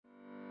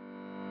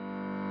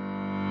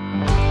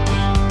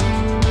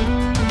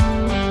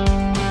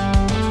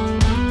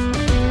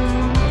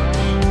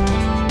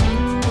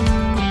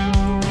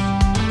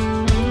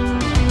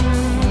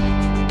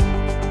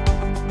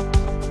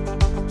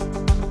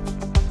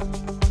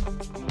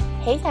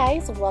Hey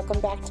guys, welcome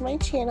back to my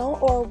channel,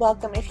 or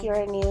welcome if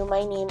you're new.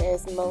 My name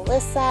is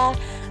Melissa.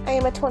 I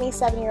am a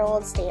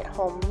 27-year-old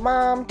stay-at-home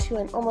mom to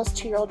an almost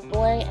 2-year-old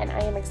boy, and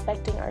I am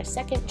expecting our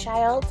second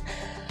child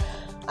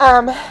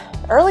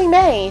early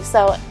May,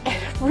 so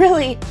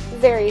really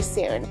very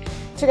soon.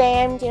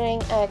 Today I'm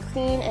doing a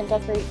clean and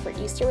decorate for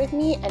Easter with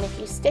me, and if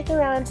you stick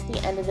around to the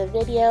end of the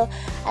video,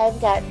 I've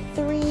got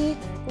 3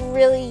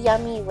 really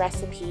yummy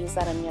recipes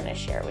that I'm going to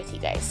share with you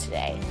guys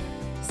today.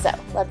 So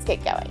let's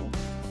get going.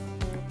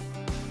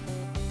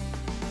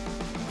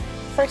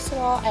 First of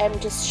all, I'm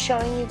just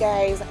showing you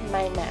guys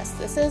my mess.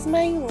 This is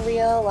my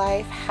real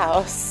life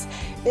house.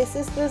 This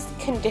is the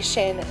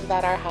condition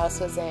that our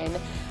house was in.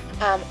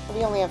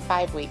 We only have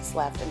 5 weeks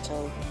left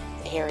until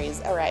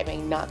Harry's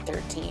arriving, not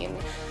 13.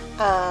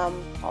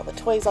 All the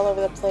toys all over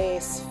the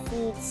place,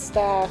 food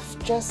stuff,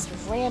 just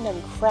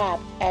random crap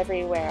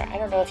everywhere. I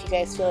don't know if you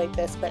guys feel like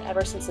this, but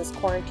ever since this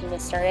quarantine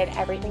has started,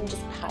 everything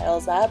just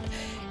piles up,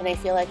 and I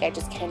feel like I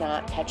just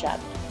cannot catch up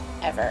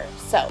ever.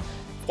 So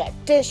we've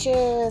got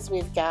dishes,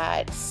 we've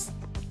got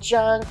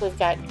junk, we've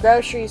got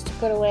groceries to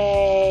put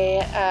away.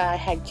 I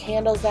had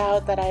candles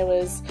out that I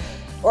was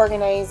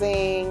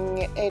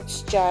organizing.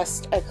 It's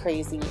just a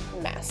crazy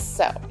mess.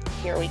 So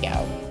here we go.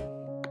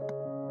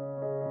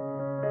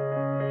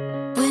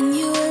 When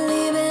you were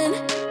leaving,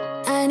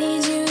 I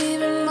need you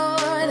even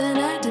more than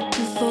I did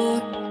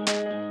before.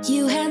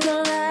 You had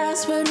the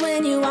last word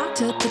when you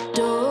walked out the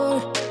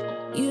door.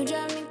 You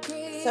drive me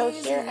crazy. So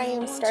here I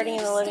am starting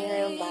in the living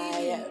room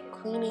by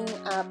cleaning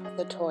up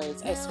the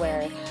toys. I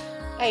swear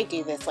I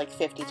do this like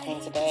 50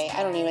 times a day.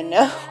 I don't even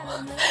know.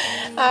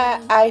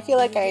 I feel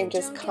like I am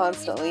just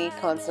constantly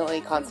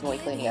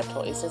cleaning up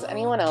toys. Does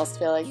anyone else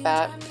feel like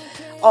that?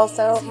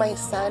 Also, my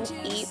son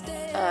eats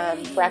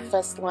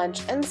breakfast,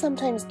 lunch, and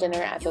sometimes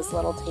dinner at this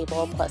little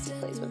table, plus he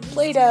plays with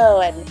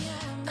Play-Doh and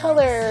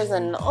colors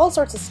and all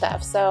sorts of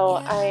stuff, so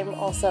I'm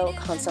also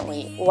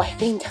constantly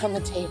wiping down the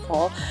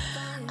table.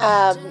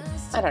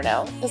 I don't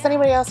know. Does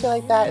anybody else feel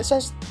like that? It's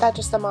just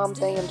a mom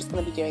thing. I'm just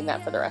going to be doing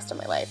that for the rest of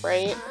my life,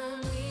 right?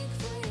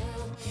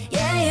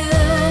 Yeah, you.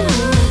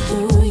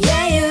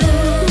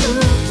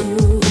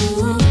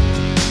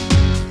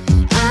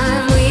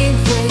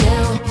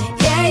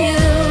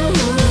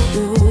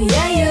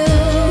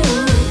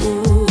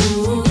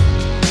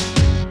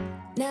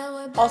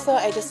 Also,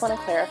 I just want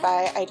to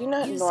clarify, I do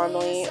not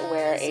normally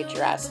wear a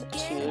dress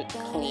to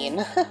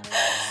clean.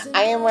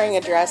 I am wearing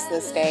a dress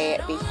this day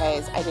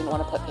because I didn't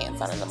want to put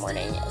pants on in the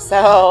morning.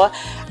 So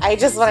I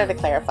just wanted to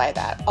clarify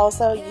that.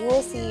 Also, you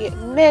will see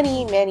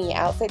many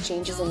outfit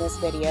changes in this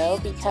video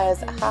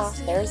because,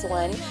 there's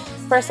one.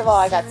 First of all,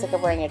 I got sick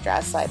of wearing a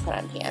dress, so I put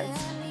on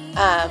pants.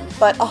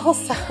 But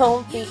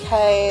also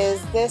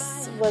because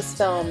this was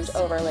filmed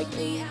over like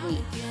a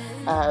week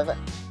of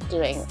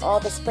doing all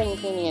the spring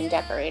cleaning and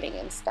decorating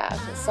and stuff.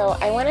 So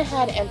I went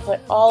ahead and put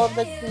all of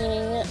the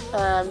cleaning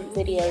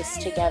videos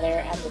together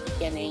at the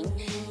beginning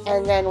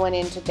and then went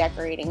into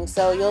decorating.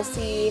 So you'll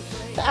see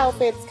the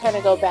outfits kind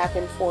of go back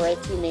and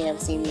forth. You may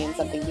have seen me in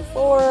something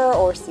before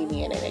or see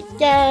me in it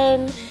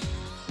again.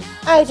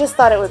 I just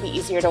thought it would be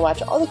easier to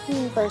watch all the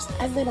cleaning first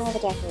and then all the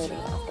decorating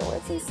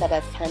afterwards instead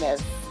of kind of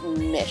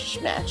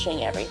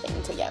mishmashing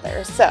everything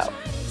together. So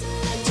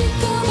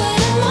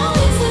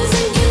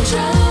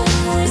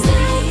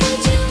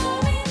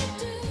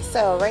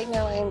right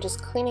now I am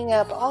just cleaning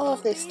up all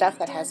of this stuff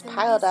that has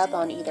piled up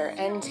on either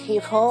end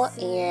table,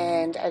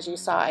 and as you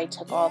saw, I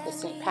took all the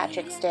St.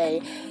 Patrick's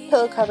Day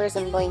pillow covers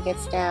and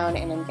blankets down,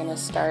 and I'm going to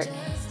start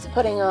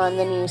putting on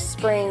the new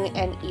spring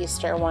and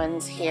Easter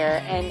ones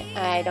here. And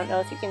I don't know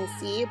if you can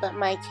see, but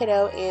my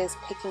kiddo is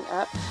picking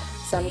up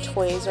some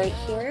toys right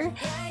here.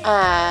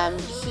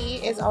 He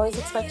is always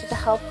expected to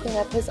help clean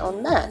up his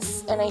own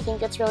mess, and I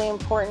think it's really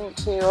important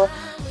to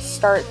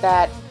start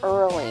that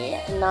early.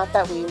 Not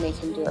that we make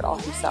him do it all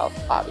himself,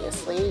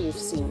 obviously. You've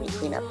seen me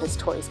clean up his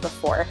toys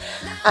before.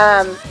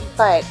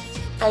 But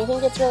I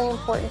think it's really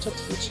important to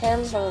teach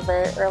him from a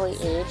very early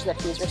age that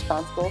he's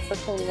responsible for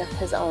cleaning up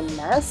his own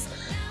mess.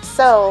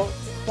 So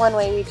one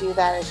way we do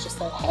that is just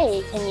say,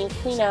 hey, can you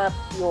clean up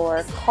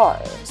your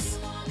cars?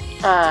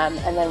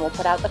 And then we'll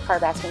put out the car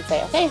basket and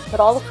say, okay, put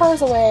all the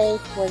cars away.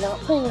 We're not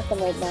playing with them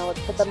right now. Let's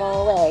put them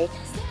all away.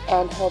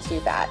 And he'll do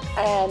that.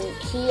 And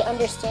he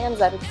understands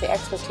that it's the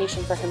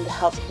expectation for him to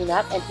help clean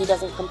up, and he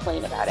doesn't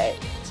complain about it.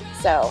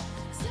 So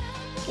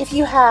if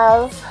you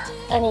have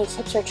any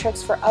tips or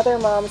tricks for other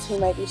moms who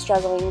might be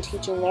struggling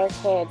teaching their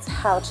kids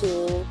how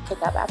to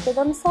pick up after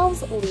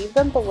themselves, leave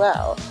them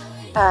below.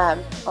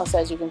 Also,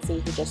 as you can see,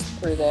 he just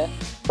threw the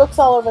books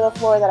all over the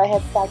floor that I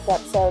had stacked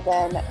up, so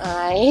then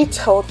I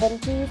told him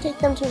to take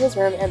them to his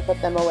room and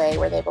put them away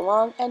where they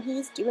belong, and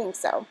he's doing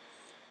so.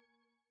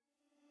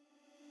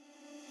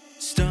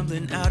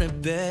 Stumbling out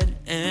of bed,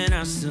 and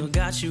I still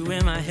got you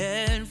in my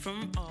head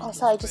from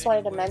also, I just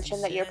wanted to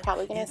mention that you're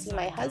probably going to see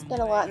my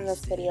husband a lot in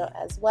this video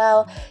as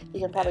well.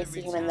 You can probably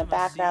see him in the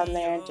background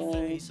there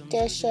doing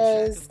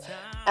dishes.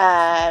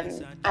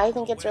 I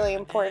think it's really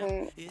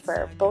important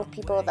for both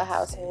people of the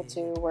household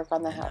to work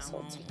on the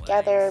household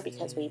together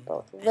because we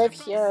both live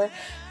here.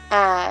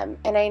 And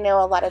I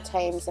know a lot of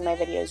times in my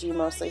videos you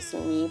mostly see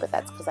me, but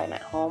that's because I'm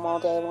at home all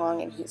day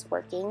long and he's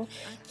working.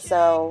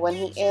 So when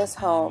he is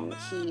home,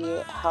 he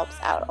helps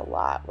out a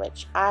lot,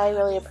 which I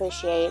really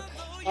appreciate,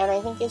 and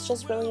I think it's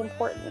just really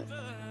important.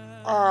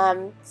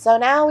 So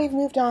now we've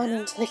moved on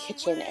into the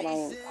kitchen and I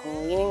am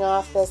cleaning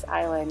off this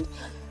island.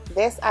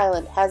 This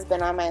island has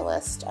been on my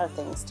list of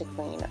things to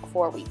clean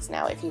for weeks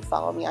now. If you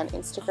follow me on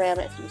Instagram,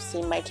 if you've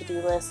seen my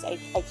to-do list, I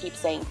keep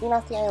saying clean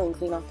off the island,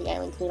 clean off the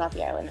island, clean off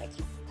the island. I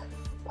keep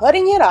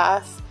putting it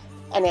off,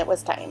 and it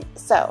was time.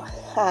 So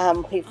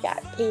we've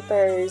got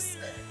papers,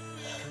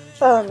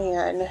 oh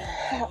man,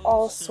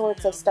 all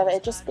sorts of stuff.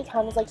 It just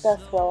becomes like the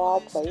throw-all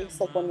place,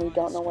 like when we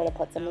don't know where to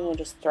put something, we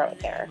just throw it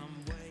there.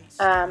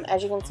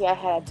 As you can see, I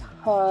had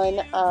a ton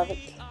of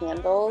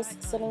candles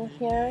sitting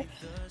here.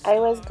 I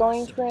was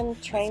going through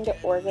and trying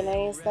to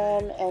organize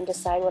them and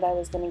decide what I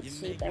was going to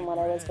keep and what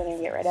I was going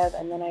to get rid of,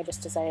 and then I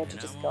just decided to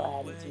just go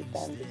ahead and keep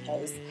them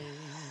because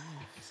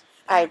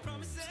I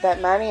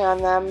spent money on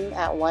them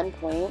at one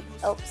point.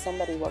 Oh,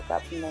 somebody woke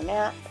up from their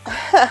nap.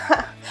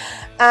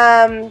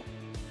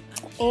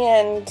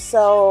 And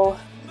so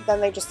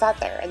then they just sat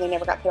there and they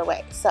never got put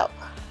away. So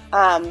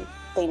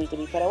they need to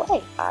be put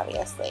away,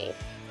 obviously.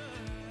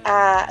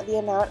 The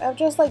amount of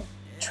just like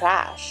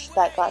trash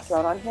that got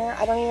thrown on here,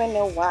 I don't even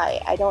know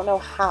why. I don't know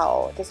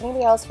how. Does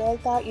anybody else feel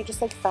like that? You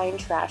just like find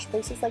trash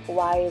places, like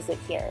why is it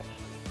here?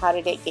 How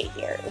did it get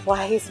here?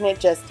 Why isn't it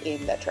just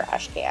in the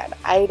trash can?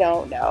 I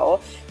don't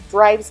know.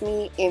 Drives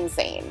me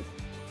insane.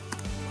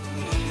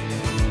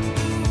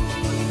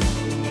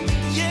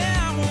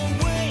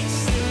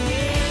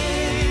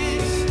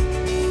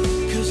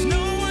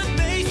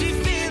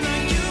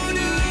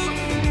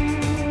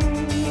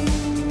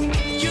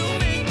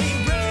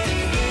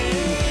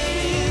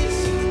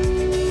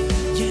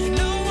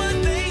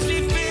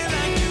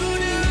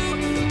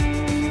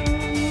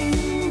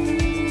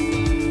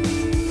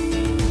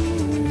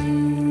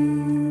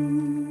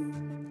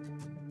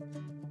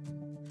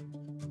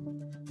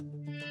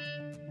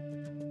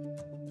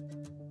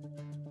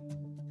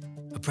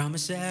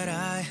 Promise that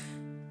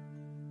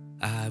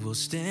I will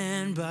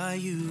stand by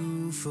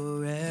you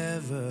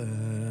forever,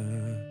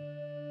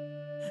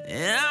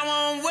 and I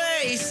won't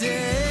waste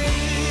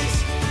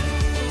this.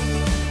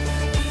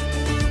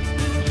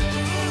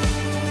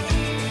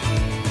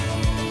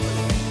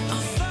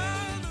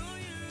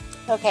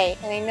 Okay,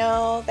 and I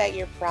know that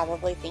you're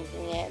probably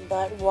thinking it,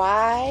 but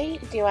why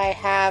do I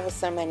have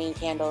so many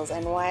candles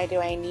and why do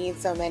I need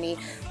so many?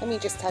 Let me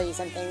just tell you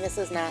something. This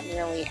is not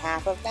nearly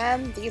half of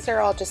them. These are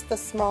all just the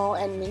small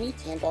and mini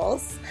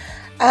candles.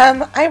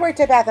 I worked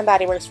at Bath &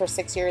 Body Works for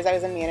 6 years. I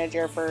was a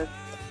manager for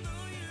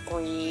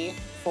 3,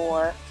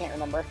 4, can't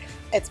remember.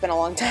 It's been a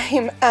long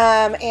time.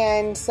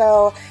 And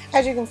so,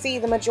 as you can see,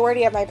 the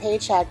majority of my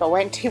paycheck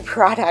went to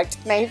product.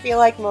 And I feel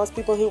like most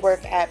people who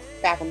work at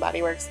Bath &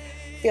 Body Works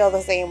feel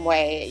the same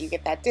way. You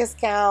get that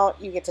discount,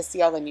 you get to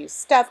see all the new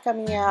stuff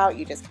coming out,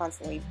 you just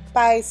constantly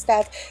buy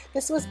stuff.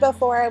 This was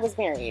before I was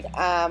married.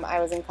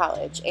 I was in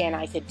college and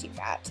I could do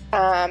that.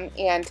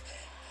 And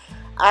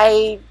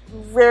I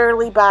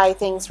rarely buy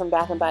things from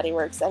Bath & Body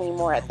Works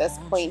anymore at this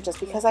point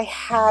just because I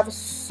have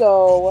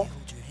so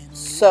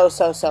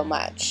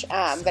much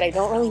that I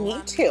don't really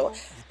need to.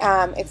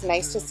 It's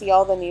nice to see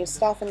all the new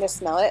stuff and to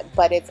smell it,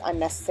 but it's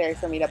unnecessary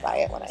for me to buy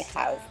it when I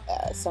have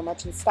so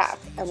much in stock,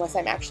 unless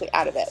I'm actually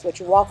out of it, which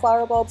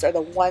wallflower bulbs are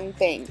the one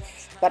thing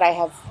that I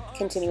have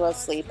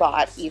continuously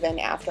bought even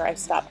after I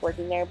stopped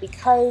working there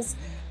because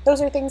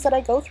those are things that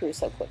I go through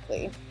so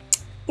quickly.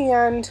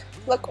 And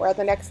look, we're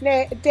the next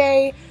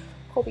day.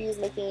 Colby is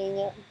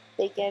making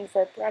bacon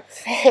for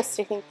breakfast.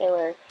 I think there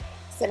were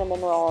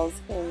cinnamon rolls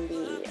in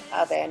the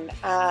oven,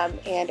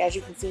 and as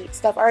you can see,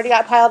 stuff already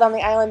got piled on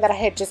the island that I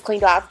had just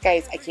cleaned off.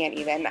 Guys, I can't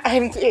even.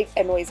 It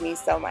annoys me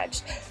so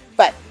much.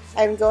 But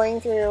I'm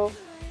going through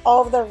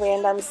all of the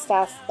random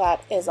stuff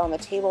that is on the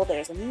table.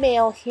 There's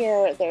mail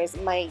here. There's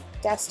my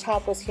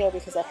desktop was here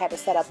because I had to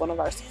set up one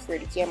of our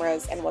security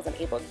cameras and wasn't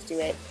able to do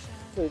it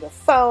through the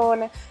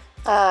phone.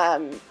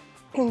 And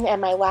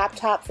my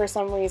laptop, for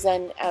some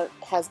reason,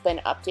 has been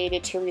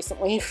updated too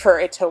recently for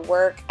it to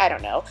work. I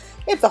don't know.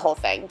 It's a whole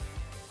thing.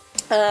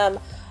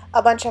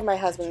 A bunch of my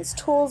husband's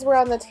tools were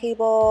on the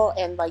table,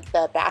 and like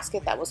the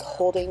basket that was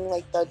holding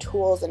like the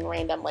tools and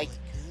random like,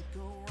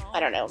 I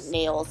don't know,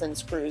 nails and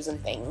screws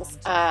and things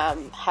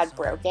had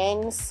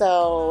broken.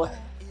 So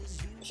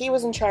he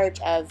was in charge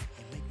of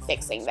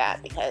fixing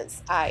that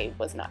because I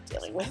was not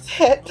dealing with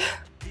it.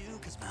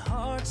 My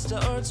heart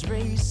starts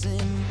racing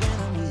when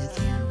I'm with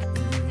you.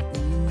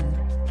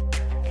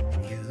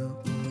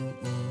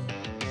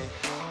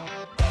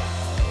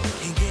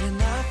 Can't get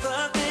enough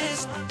of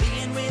this.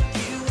 Being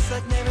with you is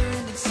like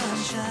never-ending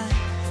sunshine.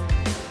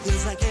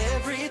 Feels like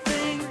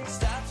everything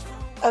stops.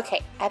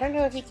 Okay, I don't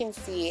know if you can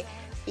see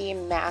the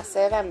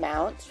massive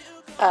amount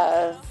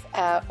of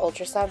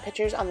ultrasound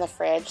pictures on the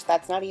fridge.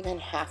 That's not even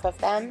half of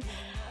them.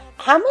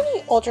 how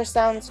many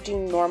ultrasounds do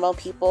normal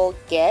people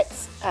get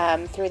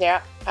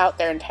throughout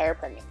their entire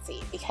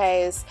pregnancy?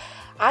 Because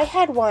I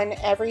had one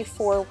every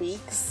 4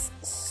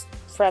 weeks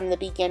from the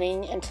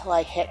beginning until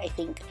I hit, I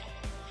think,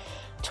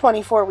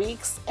 24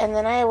 weeks, and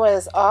then I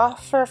was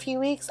off for a few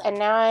weeks, and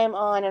now I'm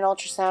on an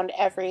ultrasound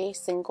every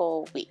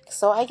single week.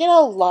 So I get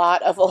a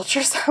lot of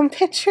ultrasound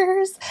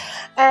pictures,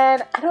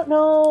 and I don't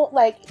know,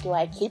 like, do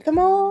I keep them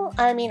all?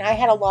 I mean, I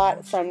had a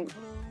lot from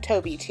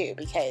Toby too,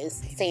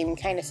 because same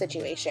kind of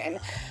situation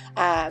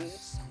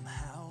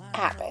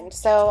happened.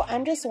 So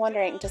I'm just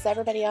wondering, does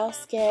everybody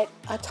else get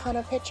a ton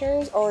of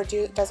pictures, or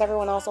does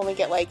everyone else only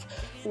get like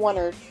 1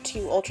 or 2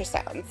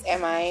 ultrasounds?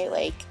 Am I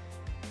like,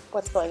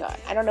 what's going on?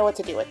 I don't know what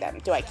to do with them.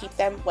 Do I keep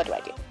them? What do I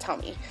do? Tell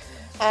me.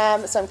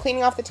 So I'm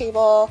cleaning off the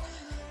table,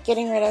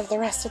 getting rid of the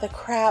rest of the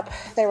crap.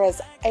 There was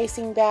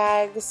icing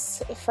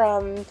bags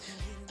from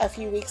a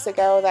few weeks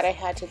ago that I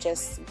had to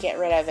just get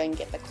rid of and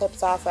get the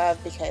clips off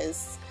of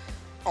because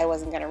I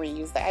wasn't going to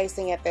reuse the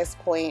icing at this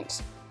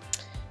point.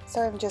 So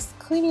I'm just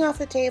cleaning off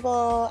the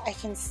table. I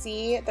can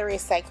see the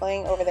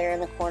recycling over there in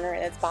the corner,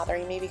 and it's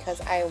bothering me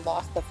because I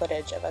lost the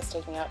footage of us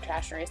taking out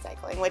trash and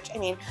recycling, which, I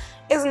mean,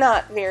 is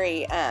not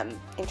very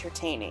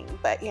entertaining,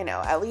 but, you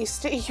know, at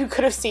least you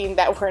could have seen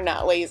that we're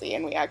not lazy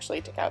and we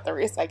actually took out the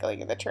recycling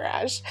and the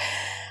trash.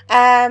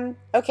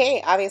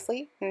 Okay,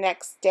 obviously,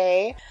 next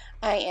day,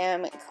 I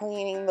am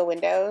cleaning the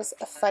windows.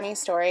 A funny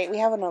story, we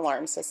have an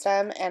alarm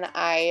system, and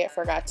I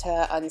forgot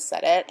to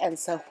unset it, and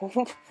so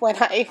when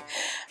I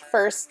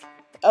first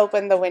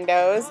opened the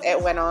windows,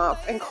 it went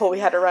off, and Colby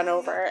had to run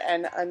over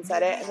and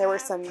unset it, and there were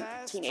some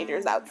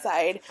teenagers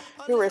outside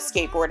who were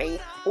skateboarding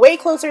way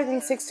closer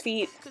than 6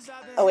 feet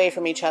away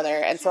from each other,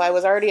 and so I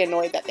was already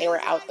annoyed that they were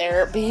out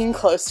there being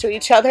close to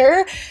each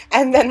other,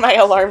 and then my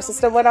alarm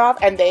system went off,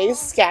 and they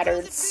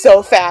scattered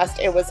so fast.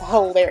 It was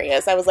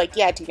hilarious. I was like,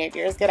 yeah,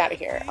 teenagers, get out of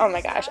here. Oh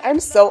my gosh, I'm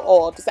so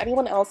old. Does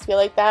anyone else feel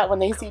like that when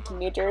they see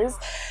teenagers?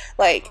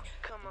 Like,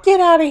 get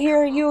out of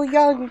here, you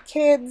young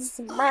kids.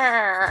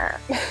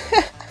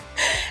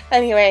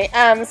 Anyway,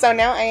 so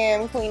now I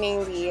am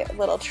cleaning the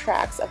little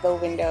tracks of the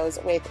windows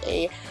with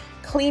a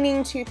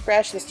cleaning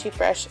toothbrush. This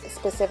toothbrush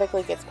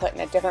specifically gets put in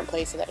a different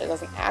place so that it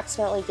doesn't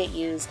accidentally get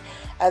used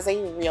as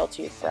a real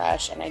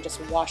toothbrush, and I just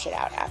wash it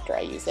out after I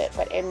use it,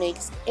 but it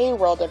makes a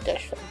world of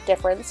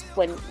difference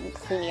when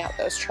cleaning out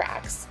those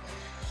tracks.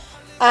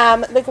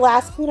 The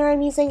glass cleaner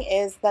I'm using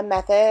is the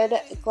Method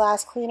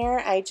glass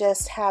cleaner. I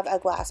just have a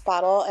glass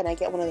bottle, and I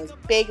get one of those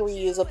big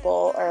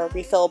reusable or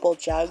refillable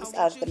jugs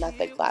of the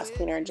Method glass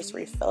cleaner and just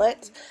refill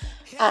it.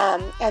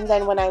 And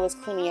then when I was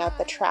cleaning out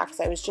the tracks,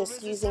 I was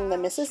just using the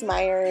Mrs.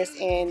 Meyer's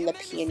in the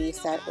Peony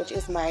scent, which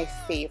is my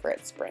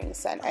favorite spring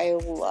scent. I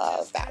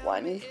love that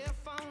one.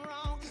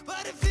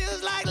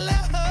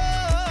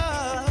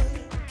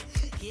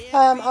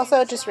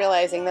 Also just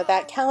realizing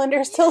that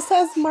calendar still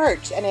says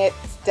March, and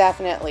it's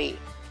definitely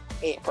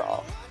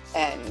April,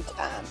 and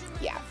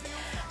yeah.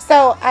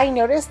 So I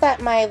noticed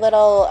that my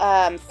little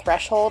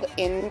threshold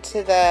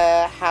into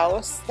the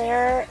house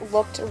there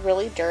looked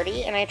really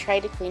dirty, and I tried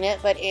to clean it,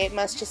 but it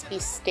must just be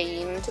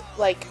stained,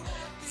 like,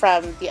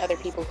 from the other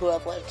people who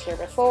have lived here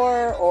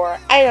before, or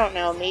I don't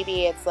know,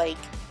 maybe it's like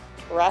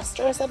rust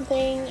or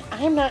something.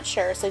 I'm not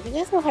sure. So if you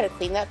guys know how to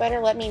clean that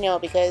better, let me know,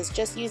 because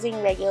just using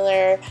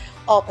regular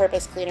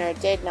all-purpose cleaner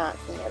did not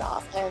clean it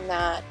off, and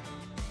that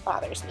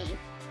bothers me.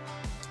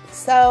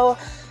 So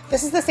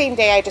this is the same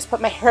day I just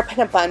put my hair up in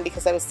a bun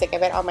because I was sick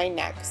of it on my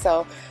neck.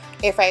 So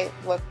if I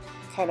look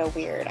kind of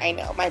weird, I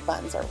know my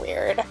buns are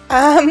weird.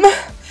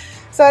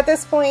 So at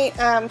this point,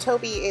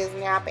 Toby is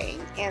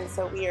napping, and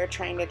so we are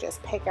trying to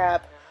just pick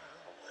up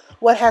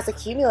what has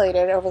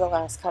accumulated over the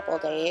last couple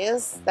of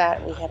days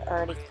that we had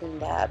already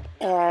cleaned up,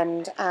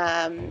 and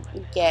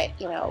get,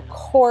 you know,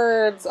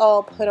 cords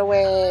all put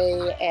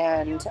away,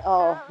 and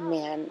oh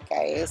man,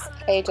 guys,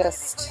 I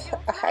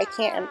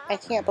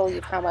can't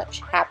believe how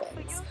much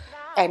happens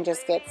and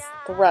just gets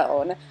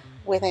thrown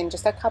within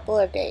just a couple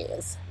of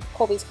days.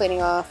 Colby's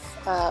cleaning off,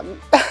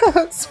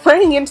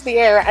 spraying into the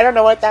air. I don't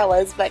know what that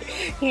was, but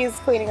he's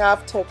cleaning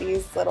off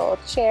Toby's little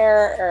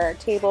chair or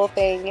table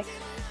thing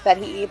that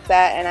he eats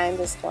at, and I'm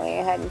just going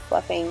ahead and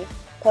fluffing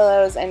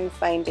pillows and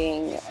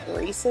finding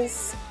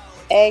Reese's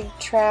egg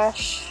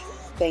trash,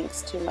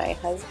 thanks to my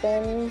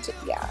husband.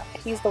 Yeah,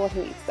 he's the one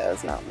who eats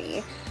those, not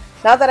me.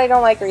 Not that I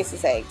don't like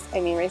Reese's eggs.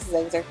 I mean, Reese's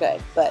eggs are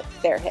good, but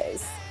they're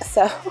his.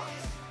 So,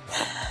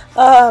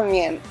 oh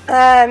man.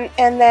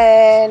 And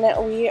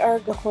then we are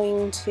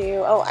going to,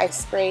 oh, I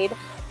sprayed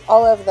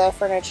all of the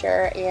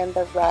furniture and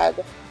the rug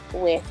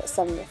with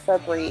some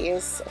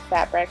Febreze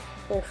fabric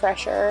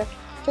refresher,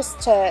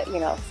 just to, you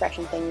know,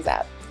 freshen things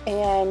up.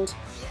 And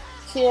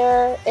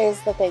here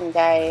is the thing,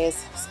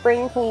 guys.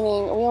 Spring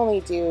cleaning, we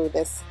only do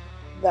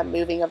the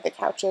moving of the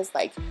couches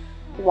like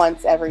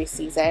once every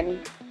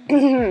season.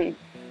 And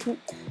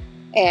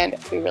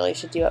we really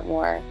should do it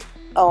more.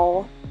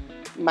 Oh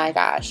my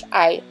gosh,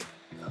 I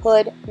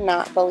could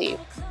not believe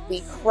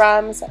the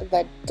crumbs,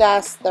 the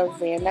dust, the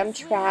random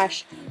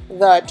trash,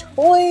 the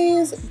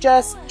toys.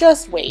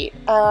 Just wait.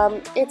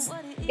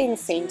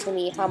 insane to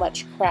me how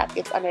much crap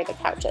gets under the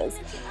couches.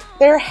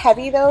 They're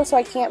heavy though, so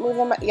I can't move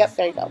them. Yep,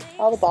 there you go,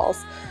 all the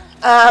balls.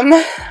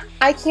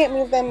 I can't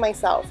move them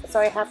myself, so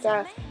I have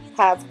to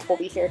have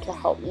Colby here to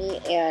help me,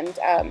 and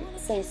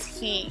since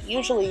he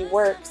usually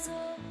works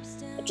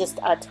just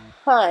a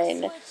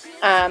ton,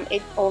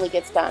 it only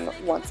gets done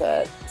once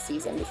a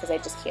season because I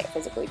just can't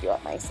physically do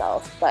it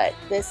myself. But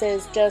this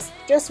is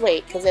just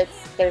wait, because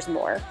there's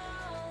more.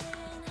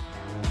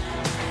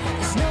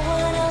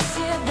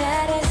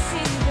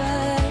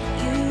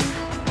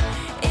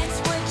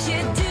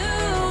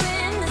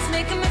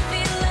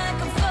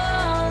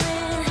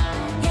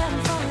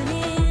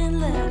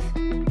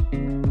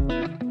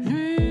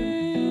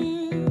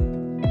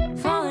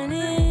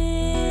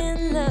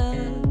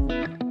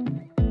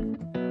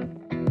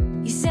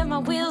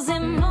 Wheels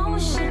in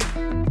motion,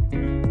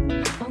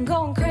 I'm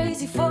going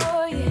crazy for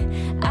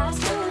you. I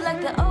feel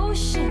like the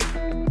ocean.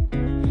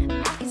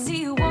 I can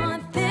see you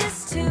want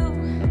this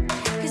too,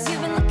 'cause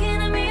you've been looking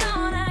at me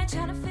all night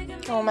trying to figure.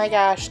 Oh my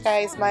gosh,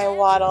 guys, my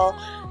waddle.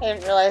 I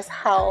didn't realize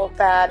how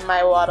bad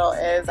my waddle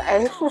is.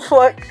 I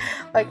look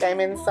like I'm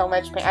in so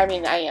much pain. I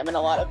mean, I am in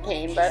a lot of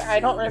pain, but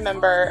I don't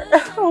remember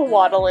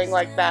waddling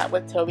like that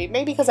with Toby.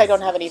 Maybe because I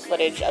don't have any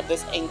footage of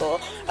this angle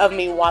of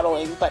me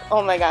waddling, but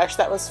oh my gosh,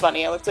 that was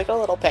funny. I looked like a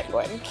little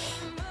penguin.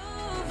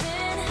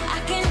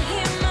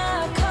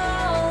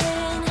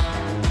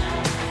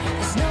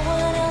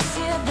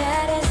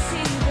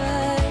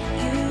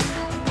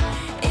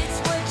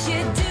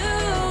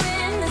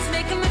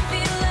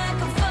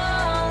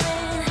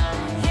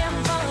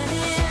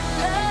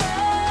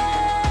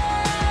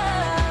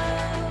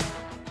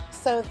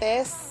 So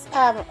this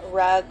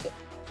rug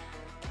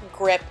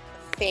grip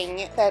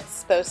thing that's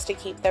supposed to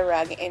keep the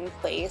rug in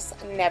place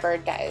never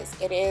does.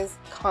 It is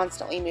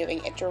constantly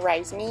moving. It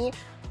drives me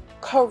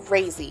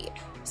crazy.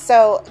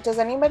 So does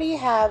anybody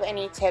have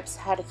any tips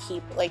how to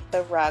keep like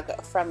the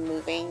rug from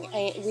moving?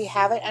 We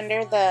have it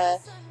under the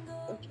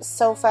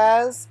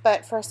sofas,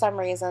 but for some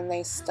reason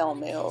they still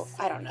move.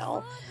 I don't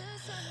know.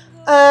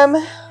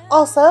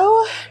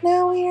 Also,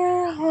 now we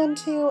are on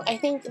to, I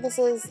think this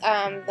is,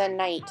 the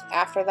night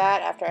after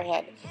that, after I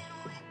had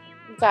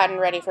gotten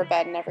ready for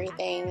bed and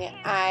everything,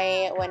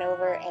 I went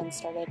over and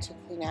started to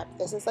clean up.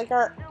 This is like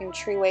our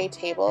entryway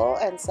table,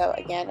 and so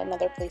again,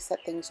 another place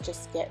that things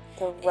just get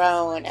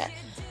thrown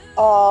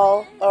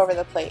all over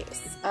the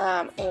place.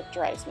 It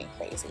drives me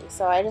crazy.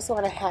 So I just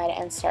went ahead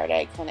and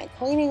started kind of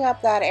cleaning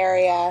up that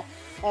area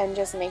and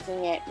just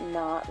making it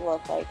not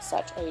look like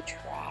such a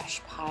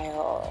trash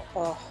pile.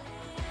 Ugh.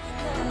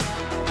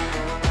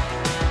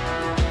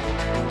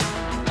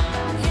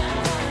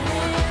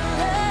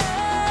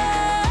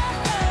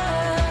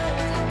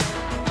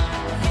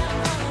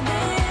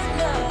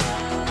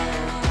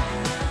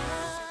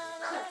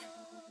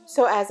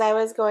 So as I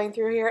was going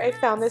through here, I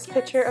found this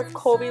picture of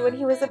Colby when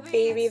he was a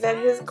baby that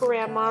his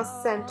grandma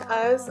sent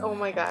us. Oh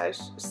my gosh,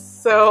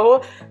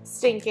 so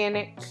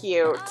stinking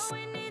cute.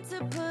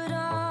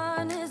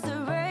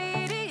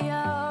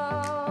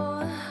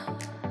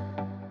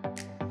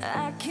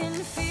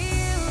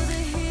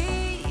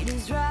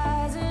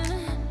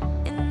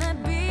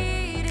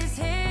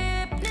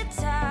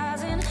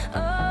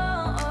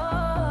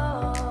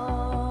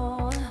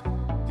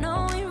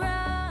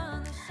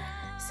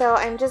 So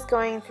I'm just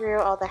going through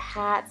all the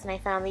hats, and I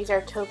found these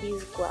are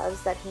Toby's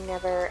gloves that he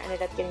never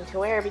ended up getting to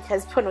wear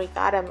because when we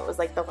got them, it was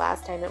like the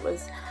last time it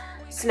was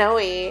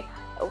snowy.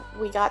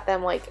 We got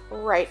them like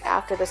right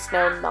after the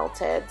snow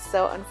melted,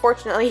 so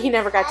unfortunately he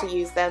never got to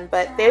use them,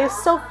 but they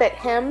still fit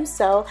him,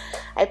 so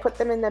I put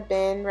them in the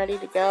bin ready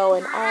to go,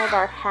 and all of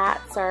our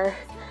hats are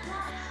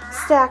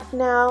stacked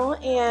now.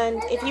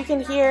 And if you can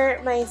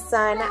hear my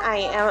son, I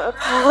am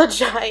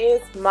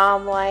apologize.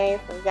 Mom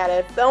life. I've got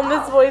to film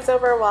this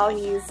voiceover while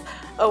he's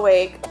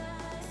awake.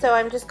 So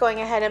I'm just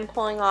going ahead and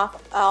pulling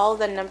off all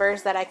the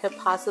numbers that I could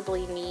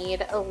possibly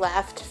need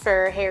left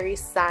for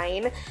Harry's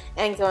sign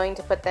and going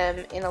to put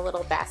them in a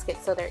little basket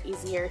so they're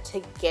easier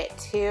to get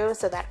to,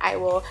 so that I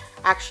will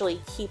actually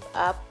keep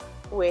up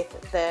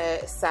with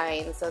the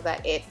sign so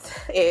that it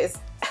is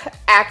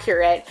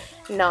accurate,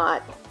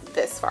 not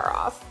this far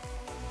off.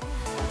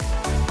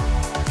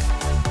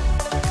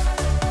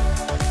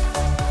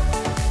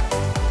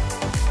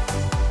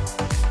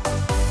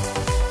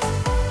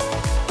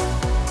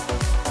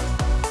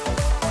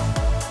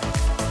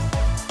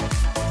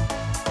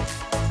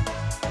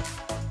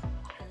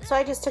 So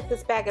I just took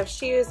this bag of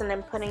shoes and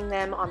I'm putting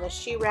them on the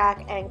shoe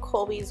rack, and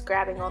Colby's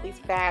grabbing all these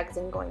bags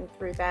and going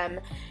through them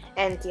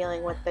and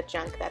dealing with the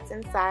junk that's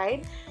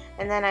inside.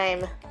 And then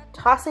I'm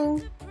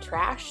tossing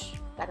trash,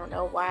 I don't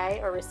know why,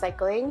 or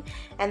recycling.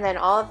 And then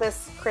all of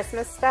this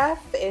Christmas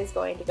stuff is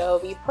going to go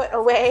be put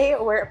away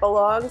where it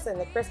belongs in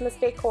the Christmas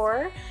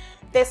decor.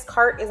 This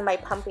cart is my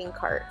pumping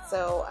cart,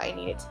 so I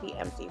need it to be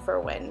empty for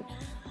when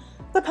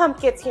the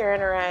pump gets here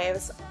and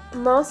arrives.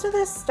 Most of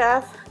this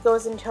stuff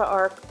goes into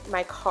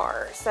my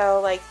car.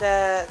 So like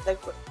the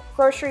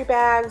grocery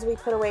bags we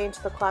put away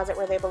into the closet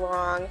where they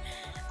belong.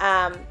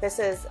 This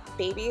is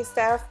baby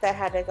stuff that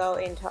had to go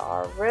into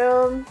our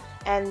room.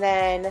 And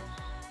then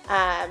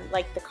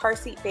Like the car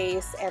seat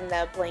base and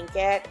the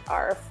blanket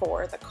are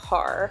for the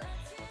car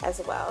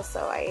as well.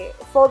 So I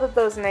folded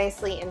those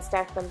nicely and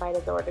stacked them by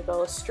the door to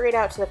go straight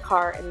out to the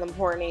car in the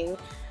morning.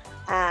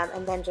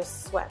 And then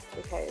just swept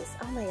because,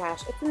 oh my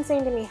gosh, it's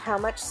insane to me how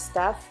much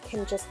stuff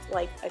can just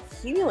like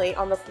accumulate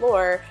on the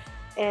floor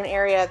in an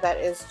area that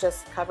is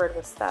just covered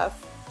with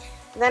stuff.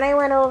 Then I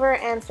went over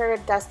and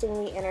started dusting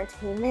the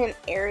entertainment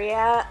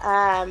area,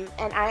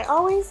 and I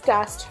always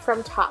dust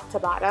from top to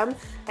bottom.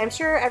 I'm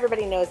sure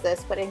everybody knows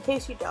this, but in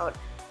case you don't,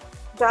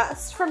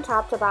 dust from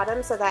top to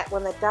bottom so that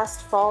when the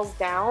dust falls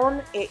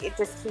down, it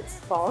just keeps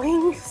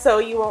falling, so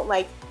you won't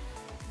like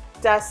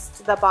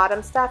dust the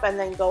bottom stuff and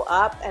then go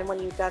up, and when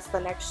you dust the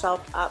next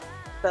shelf up,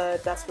 the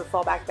dust would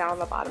fall back down on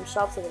the bottom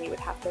shelf, so then you would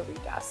have to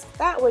redust.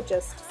 That would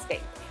just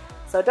stink.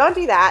 So don't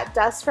do that.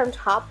 Dust from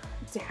top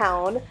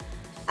down.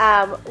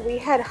 We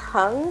had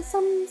hung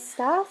some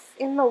stuff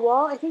in the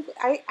wall. I think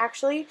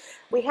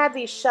we had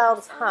these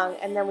shelves hung,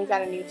 and then we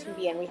got a new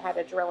TV and we had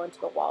to drill into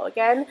the wall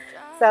again.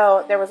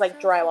 So there was like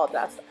drywall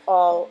dust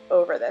all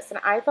over this, and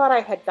I thought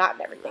I had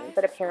gotten everything,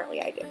 but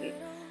apparently I didn't.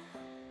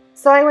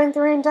 So I went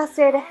through and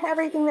dusted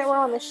everything that were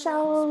on the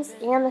shelves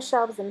and the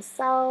shelves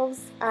themselves,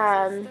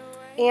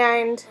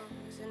 and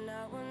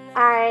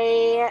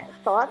I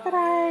thought that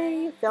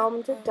I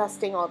filmed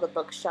dusting all the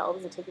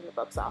bookshelves and taking the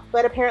books off,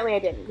 but apparently I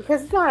didn't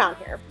because it's not on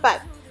here,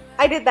 but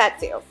I did that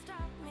too.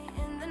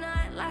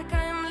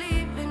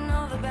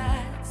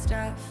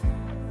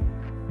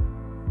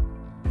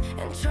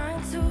 And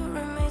trying to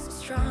remain so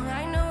strong.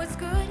 I know it's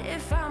good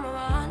if I'm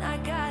alone. I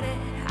got it.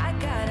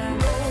 Go,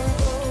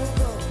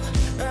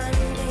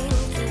 running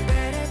to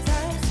better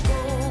times. Go,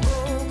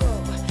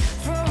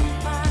 from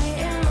my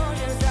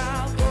emotions.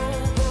 I'll go,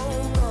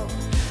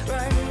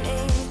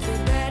 running to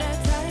better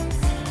times,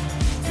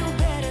 to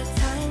better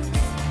times,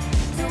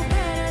 to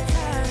better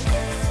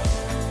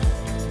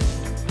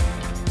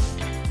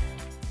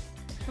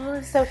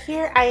times. So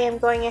here I am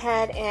going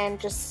ahead and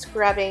just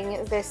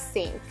scrubbing this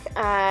sink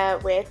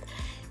with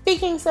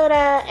baking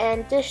soda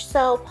and dish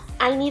soap.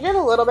 I needed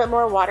a little bit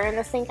more water in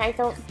the sink. I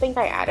don't think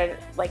I had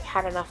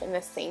enough in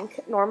the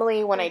sink.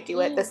 Normally when I do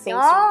it, the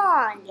sink's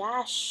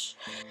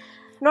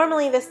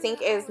Normally the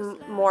sink is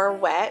more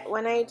wet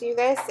when I do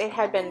this. It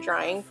had been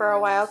drying for a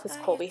while because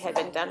Colby had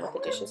been done with the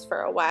dishes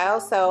for a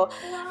while. So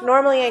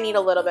normally I need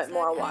a little bit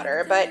more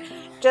water, but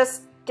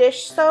just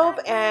dish soap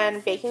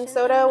and baking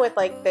soda with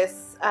like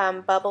this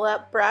bubble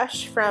up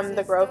brush from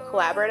the Grove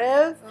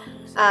Collaborative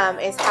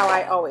is how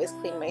I always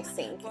clean my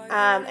sink.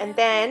 And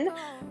then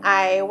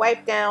I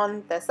wipe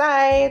down the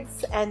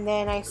sides, and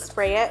then I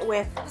spray it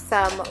with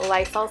some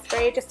Lysol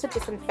spray just to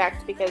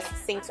disinfect because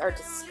sinks are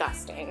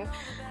disgusting.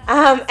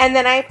 And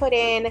then I put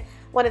in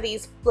one of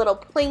these little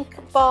plink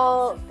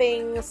ball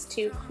things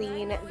to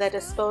clean the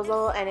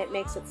disposal, and it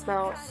makes it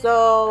smell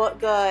so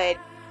good.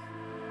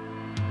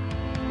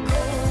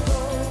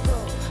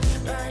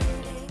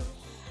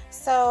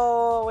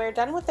 So we're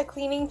done with the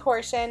cleaning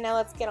portion. Now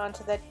let's get on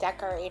to the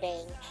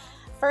decorating.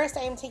 First,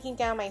 I am taking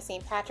down my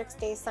St. Patrick's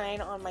Day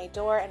sign on my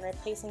door and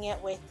replacing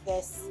it with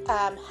this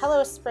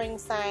Hello Spring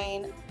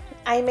sign.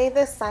 I made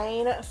this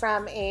sign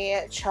from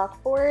a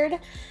chalkboard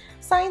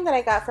sign that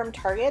I got from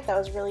Target that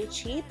was really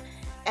cheap.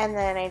 And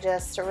then I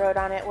just wrote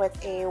on it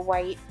with a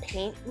white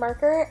paint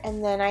marker.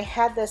 And then I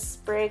had this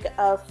sprig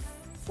of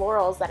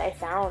florals that I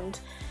found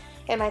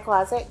in my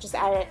closet. Just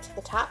added it to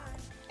the top.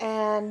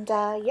 And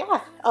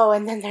yeah. Oh,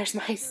 and then there's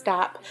my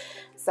stop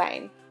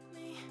sign.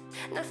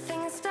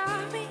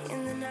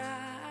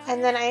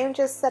 And then I am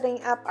just setting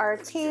up our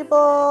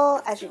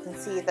table. As you can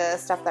see, the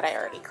stuff that I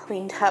already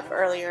cleaned up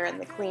earlier in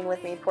the clean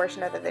with me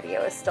portion of the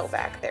video is still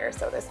back there,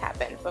 so this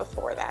happened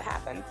before that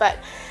happened. But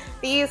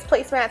these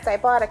placemats I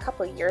bought a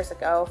couple years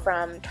ago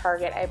from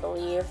Target, I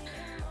believe.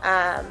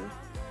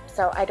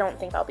 So I don't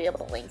think I'll be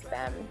able to link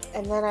them.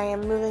 And then I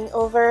am moving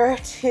over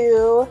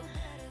to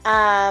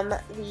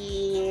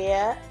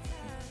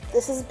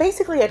this is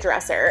basically a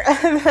dresser.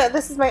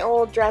 This is my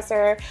old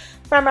dresser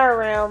from our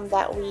room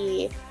that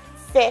we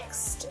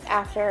fixed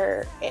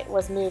after it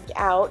was moved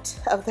out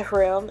of the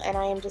room, and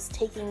I am just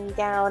taking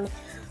down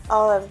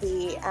all of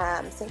the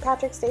St.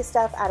 Patrick's Day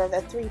stuff out of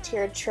the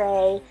 3-tiered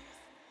tray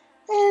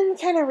and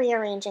kind of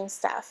rearranging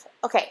stuff.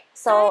 Okay,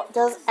 so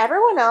does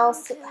everyone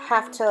else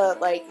have to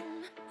like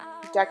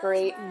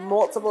decorate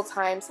multiple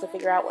times to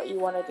figure out what you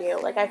want to do?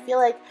 Like, I feel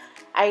like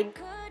I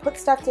put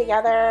stuff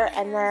together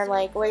and then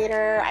like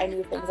later I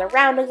move things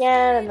around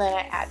again and then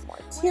I add more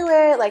to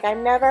it. Like,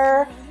 I'm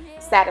never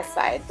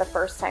satisfied the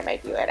first time I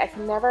do it. I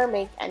can never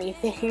make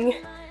anything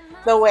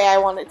the way I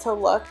want it to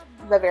look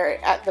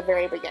at the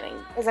very beginning.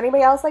 Is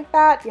anybody else like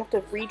that? Do you have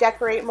to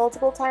redecorate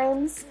multiple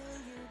times?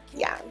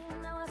 Yeah.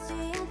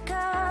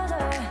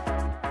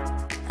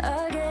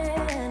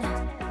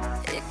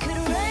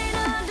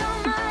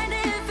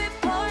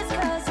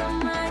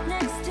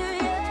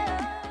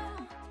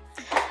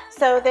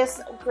 So this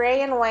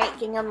gray and white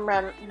gingham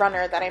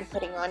runner that I'm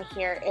putting on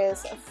here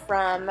is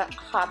from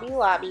Hobby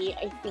Lobby.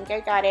 I think I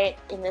got it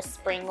in the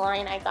spring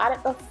line. I got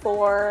it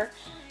before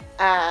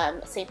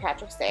St.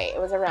 Patrick's Day. It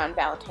was around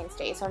Valentine's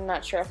Day, so I'm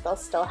not sure if they'll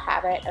still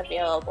have it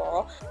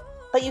available.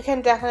 But you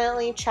can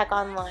definitely check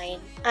online.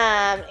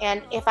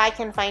 And if I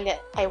can find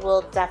it, I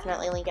will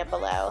definitely link it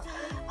below.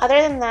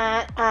 Other than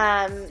that,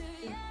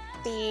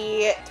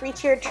 the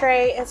 3-tiered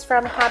tray is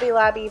from Hobby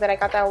Lobby, but I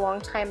got that a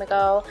long time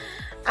ago.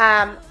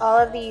 All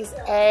of these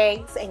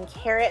eggs and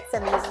carrots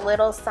and these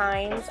little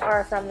signs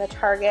are from the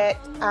Target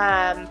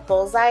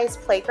Bullseye's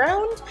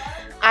Playground.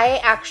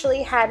 I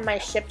actually had my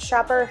shipped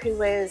shopper who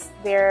was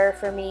there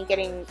for me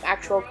getting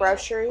actual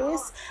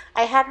groceries.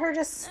 I had her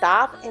just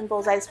stop in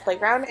Bullseye's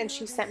Playground and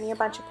she sent me a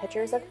bunch of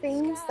pictures of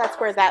things. That's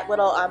where that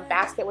little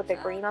basket with the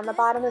green on the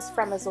bottom is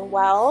from as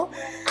well.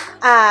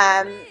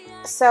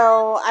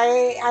 So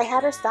I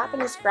had her stop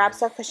and just grab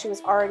stuff because she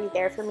was already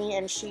there for me,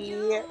 and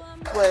she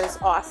was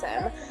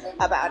awesome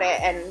about it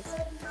and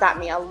got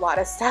me a lot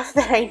of stuff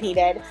that I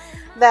needed.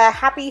 The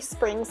Happy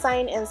Spring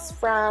sign is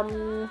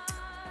from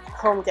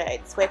Home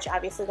Goods, which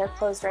obviously they're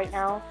closed right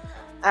now.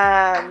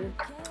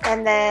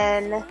 And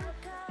then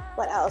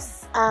what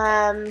else?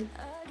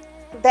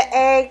 The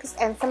eggs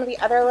and some of the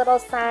other little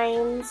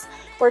signs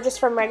were just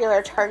from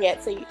regular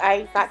Target, so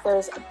I got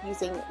those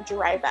using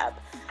Drive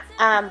Up.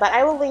 But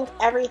I will link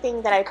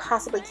everything that I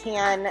possibly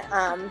can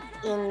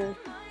in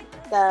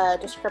the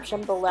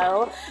description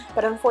below.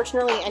 But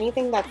unfortunately,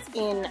 anything that's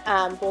in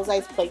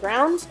Bullseye's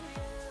Playground,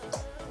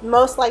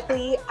 most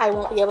likely I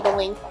won't be able to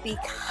link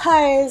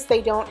because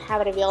they don't have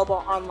it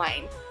available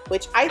online.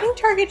 Which I think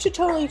Target should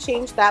totally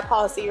change that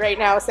policy right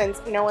now since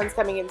no one's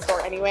coming in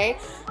store anyway.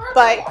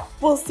 But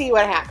we'll see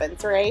what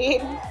happens,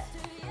 right?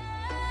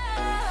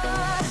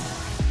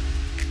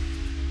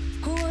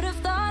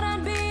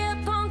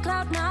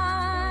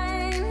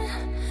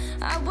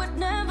 I would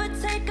never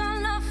take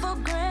our love for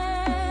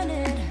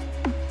granted.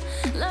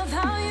 Love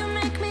how you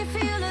make me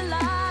feel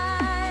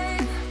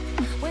alive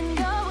when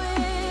you're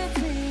with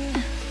me.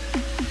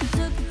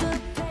 Took the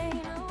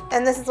pain away.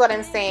 And this is what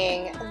I'm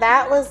saying.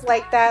 That was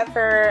like that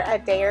for a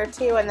day or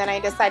two, and then I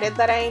decided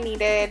that I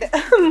needed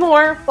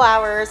more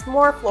flowers,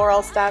 more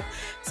floral stuff.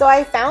 So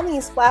I found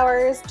these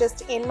flowers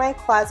just in my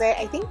closet.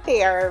 I think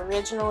they are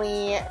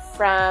originally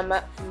from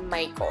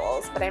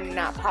Michael's, but I'm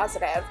not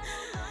positive.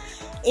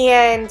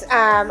 And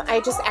I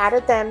just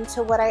added them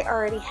to what I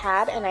already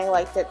had, and I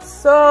liked it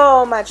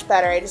so much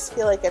better. I just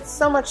feel like it's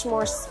so much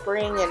more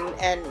spring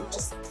and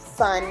just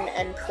fun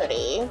and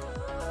pretty.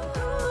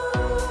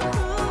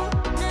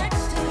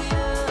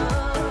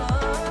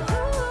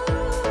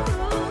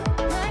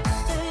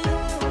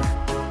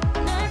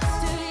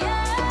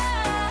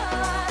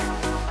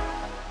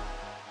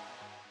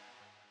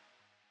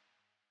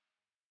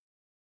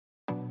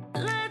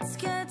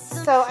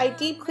 So I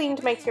deep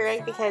cleaned my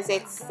Keurig because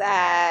it's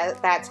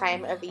that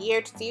time of the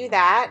year to do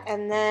that,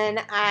 and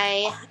then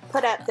I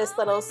put up this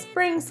little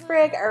spring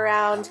sprig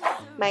around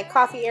my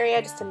coffee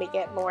area just to make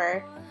it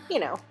more, you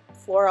know,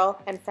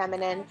 floral and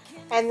feminine.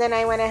 And then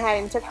I went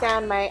ahead and took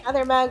down my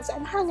other mugs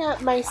and hung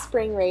up my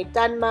Spring Raid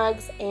Done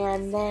mugs,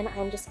 and then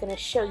I'm just going to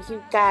show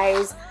you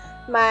guys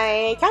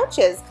my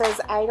couches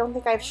because I don't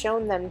think I've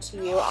shown them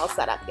to you all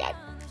set up yet.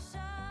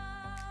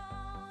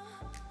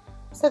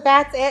 So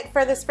that's it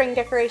for the spring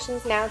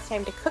decorations. Now it's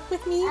time to cook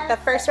with me. The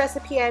first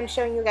recipe I'm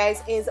showing you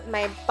guys is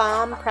my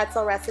bomb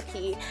pretzel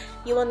recipe.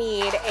 You will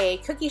need a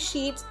cookie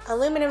sheet,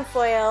 aluminum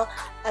foil,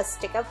 a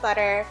stick of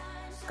butter,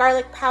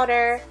 garlic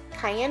powder,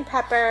 cayenne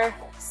pepper,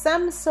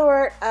 some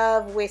sort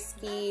of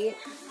whiskey,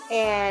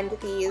 and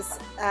these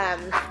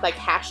like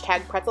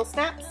hashtag pretzel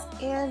snaps,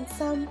 and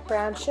some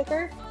brown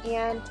sugar,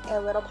 and a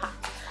little pot.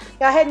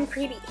 Go ahead and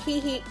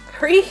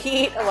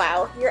preheat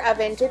wow, your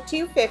oven to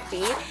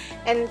 250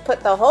 and put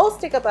the whole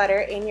stick of butter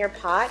in your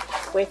pot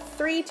with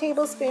 3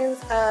 tablespoons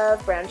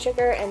of brown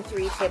sugar and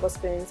 3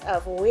 tablespoons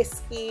of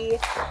whiskey.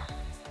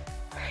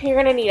 You're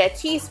going to need a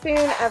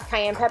teaspoon of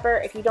cayenne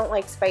pepper. If you don't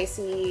like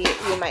spicy,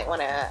 you might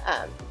want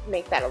to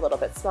make that a little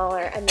bit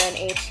smaller, and then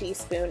a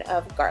teaspoon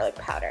of garlic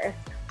powder.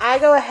 I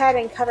go ahead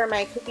and cover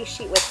my cookie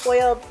sheet with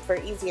foil for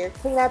easier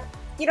cleanup.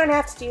 You don't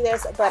have to do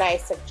this, but I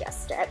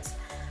suggest it.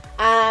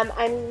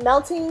 I'm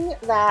melting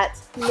that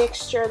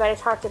mixture that I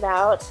talked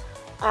about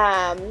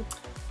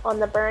on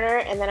the burner,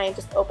 and then I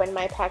just open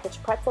my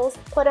packaged pretzels,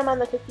 put them on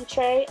the cookie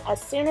tray. As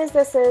soon as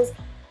this is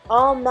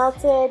all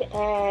melted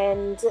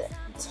and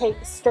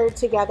stirred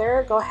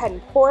together, go ahead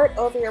and pour it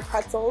over your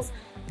pretzels,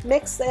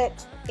 mix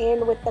it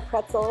in with the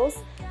pretzels,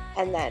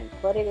 and then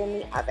put it in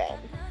the oven.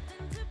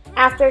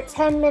 After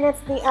 10 minutes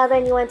in the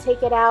oven, you want to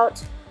take it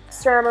out,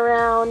 stir them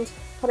around,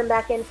 put them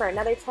back in for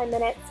another 10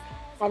 minutes,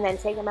 and then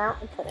take them out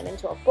and put them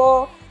into a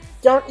bowl.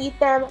 Don't eat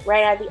them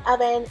right out of the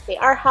oven. They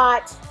are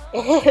hot.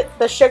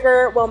 The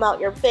sugar will melt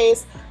your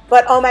face,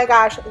 but oh my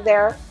gosh,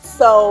 they're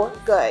so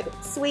good.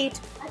 Sweet,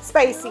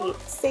 spicy,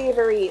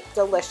 savory,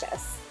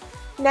 delicious.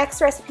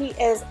 Next recipe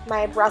is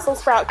my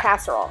Brussels sprout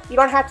casserole. You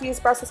don't have to use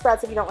Brussels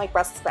sprouts if you don't like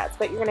Brussels sprouts,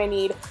 but you're gonna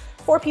need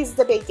 4 pieces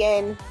of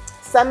bacon,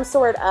 some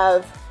sort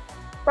of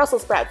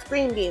Brussels sprouts,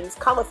 green beans,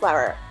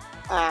 cauliflower,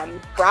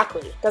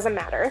 broccoli, doesn't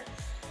matter.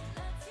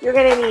 You're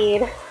gonna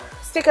need a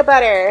stick of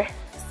butter,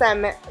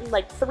 some,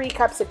 like 3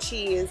 cups of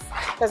cheese,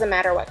 doesn't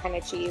matter what kind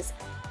of cheese,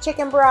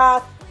 chicken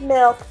broth,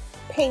 milk,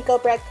 panko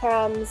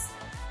breadcrumbs,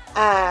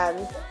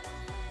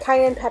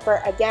 cayenne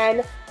pepper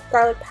again,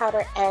 garlic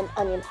powder, and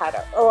onion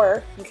powder.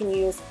 Or you can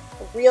use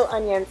real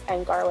onions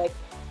and garlic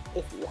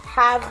if you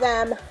have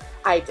them.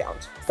 I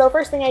don't. So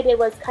first thing I did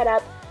was cut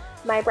up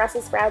my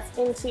Brussels sprouts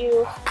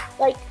into,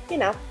 like, you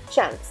know,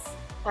 chunks.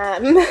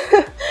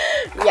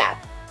 Yeah.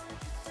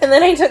 And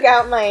then I took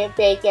out my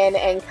bacon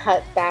and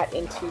cut that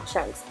into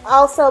chunks.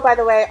 Also, by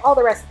the way, all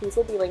the recipes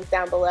will be linked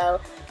down below.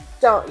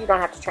 You don't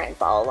have to try and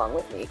follow along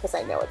with me because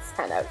I know it's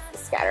kind of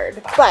scattered.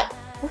 But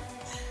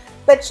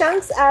the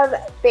chunks of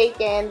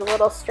bacon, the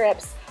little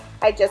strips,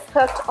 I just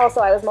cooked. Also,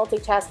 I was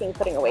multitasking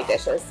putting away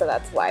dishes, so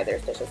that's why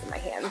there's dishes in my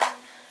hand.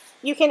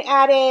 You can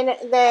add in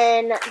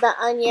then the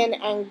onion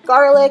and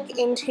garlic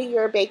into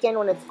your bacon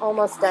when it's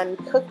almost done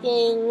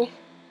cooking.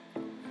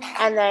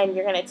 And then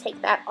you're going to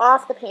take that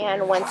off the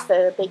pan once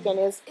the bacon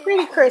is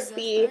pretty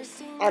crispy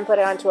and put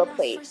it onto a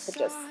plate to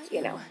just,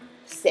 you know,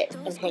 sit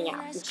and hang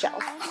out and chill.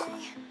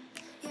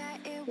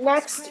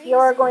 Next,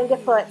 you're going to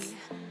put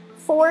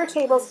 4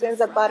 tablespoons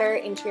of butter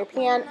into your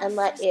pan and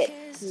let it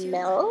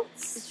melt.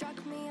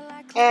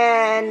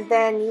 And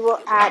then you will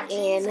add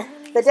in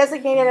the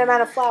designated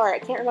amount of flour. I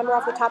can't remember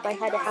off the top of my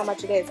head how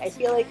much it is. I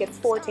feel like it's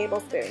 4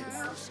 tablespoons.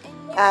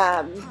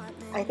 I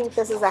think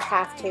this is a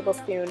half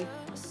tablespoon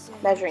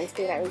measuring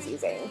spoon I was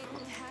using,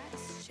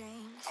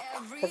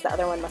 because the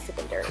other one must have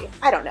been dirty.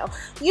 I don't know.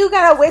 You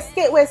gotta whisk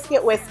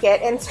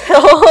it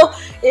until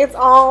it's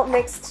all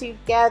mixed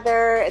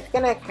together. It's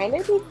gonna kind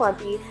of be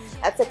clumpy.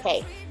 That's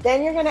okay.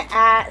 Then you're gonna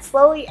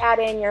slowly add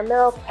in your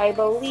milk. I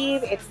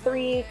believe it's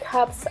 3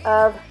 cups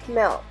of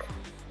milk.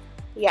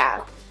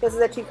 Yeah, this is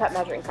a 2-cup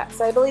measuring cup.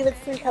 So I believe it's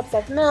 3 cups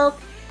of milk.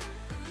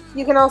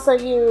 You can also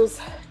use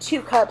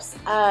 2 cups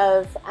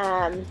of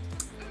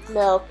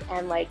milk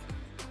and like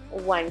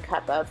 1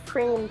 cup of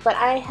cream, but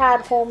I had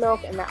whole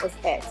milk and that was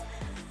it.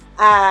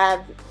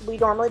 We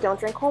normally don't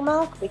drink whole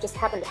milk. We just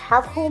happened to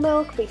have whole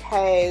milk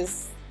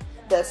because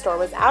the store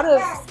was out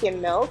of skim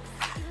milk.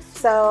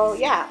 So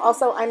yeah,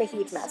 also I'm a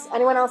huge mess.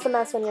 Anyone else a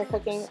mess when you're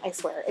cooking? I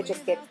swear, it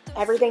just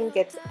everything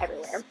gets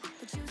everywhere.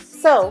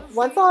 So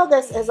once all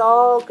this is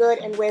all good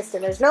and whisked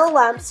and there's no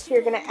lumps,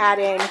 you're gonna add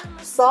in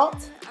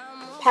salt,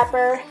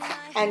 pepper,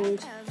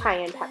 and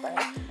cayenne pepper.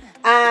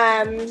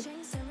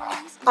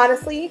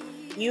 Honestly,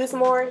 use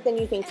more than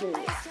you think you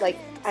need. Like,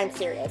 I'm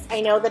serious. I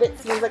know that it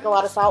seems like a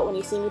lot of salt. When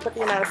you see me put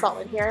the amount of salt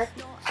in here,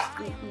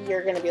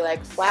 you're going to be like,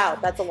 wow,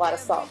 that's a lot of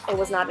salt. It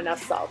was not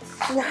enough salt.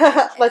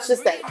 Let's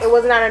just say, it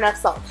was not enough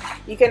salt.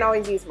 You can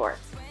always use more.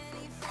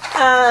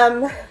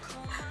 Well,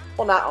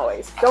 not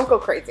always. Don't go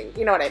crazy.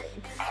 You know what I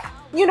mean.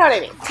 You know what I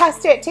mean.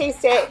 Test it,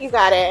 taste it, you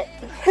got it.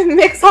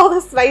 Mix all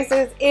the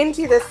spices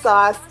into this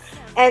sauce,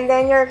 and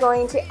then you're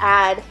going to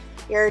add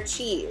your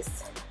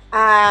cheese.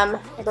 I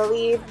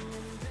believe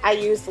I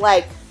used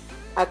like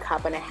 1.5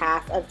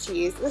 cups of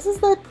cheese. This is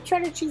the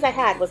cheddar cheese I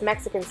had, was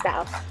Mexican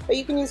style. But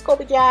you can use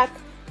Colby Jack,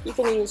 you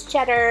can use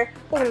cheddar,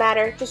 doesn't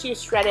matter, just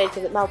use shredded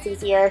because it melts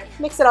easier.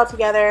 Mix it all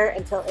together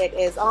until it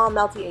is all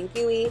melty and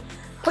gooey.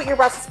 Put your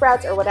Brussels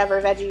sprouts or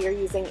whatever veggie you're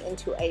using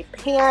into a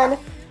pan.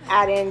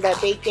 Add in the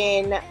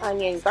bacon,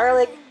 onion,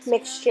 garlic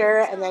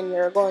mixture, and then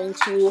you're going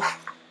to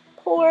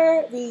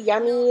pour the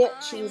yummy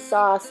cheese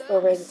sauce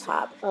over the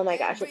top. Oh my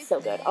gosh, it's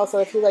so good. Also,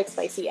 if you like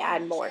spicy,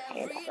 add more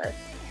cayenne pepper.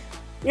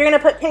 You're going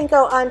to put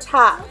panko on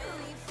top,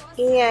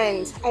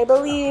 and I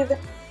believe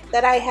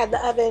that I had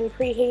the oven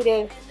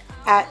preheated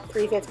at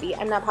 350.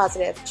 I'm not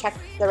positive. Check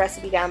the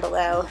recipe down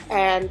below,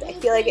 and I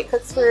feel like it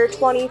cooks for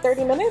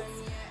 20-30 minutes.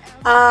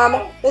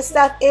 This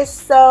stuff is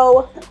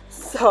so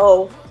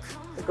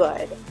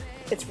good.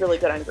 It's really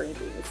good on green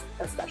beans,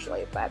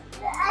 especially, but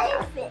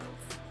yeah.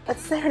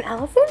 Is there an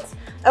elephant?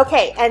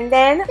 Okay, and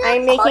then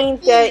I'm making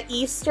the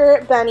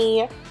Easter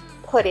Bunny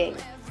pudding.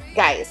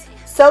 Guys,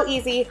 so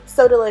easy,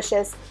 so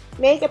delicious.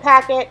 Make a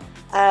packet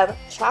of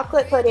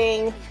chocolate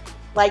pudding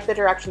like the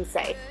directions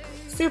say.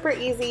 Super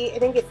easy. I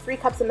think it's 3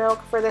 cups of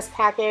milk for this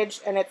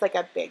package, and it's like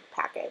a big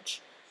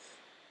package.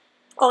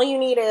 All you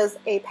need is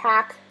a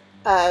pack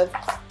of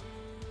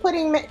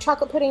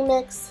chocolate pudding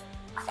mix.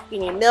 You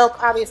need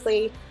milk,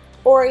 obviously,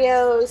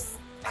 Oreos,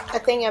 a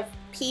thing of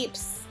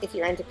Peeps. If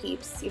you're into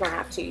Peeps, you don't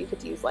have to. You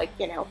could use, like,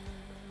 you know,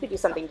 you could do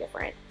something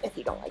different if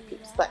you don't like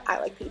Peeps, but I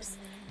like Peeps.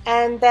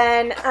 And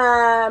then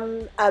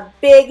a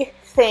big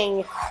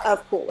thing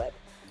of Cool Whip.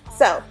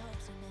 So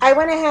I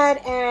went ahead,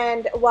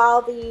 and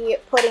while the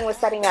pudding was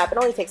setting up, it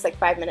only takes like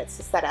 5 minutes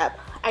to set up,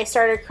 I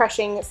started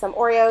crushing some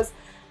Oreos.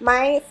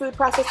 My food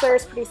processor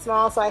is pretty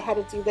small, so I had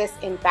to do this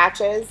in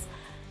batches,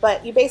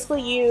 but you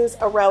basically use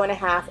 1.5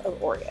 rows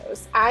of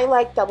Oreos. I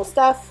like double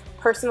stuff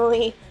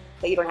personally,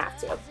 but you don't have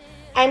to.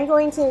 I'm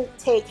going to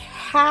take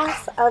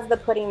half of the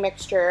pudding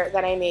mixture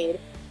that I made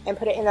and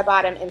put it in the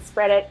bottom and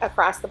spread it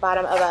across the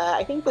bottom of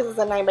I think this is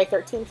a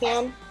 9x13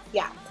 pan.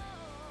 Yeah,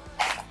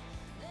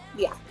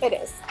 it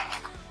is.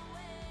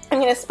 I'm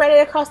going to spread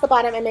it across the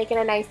bottom and make it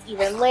a nice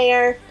even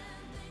layer.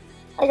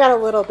 I got a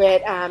little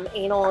bit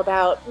anal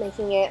about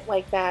making it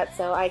like that,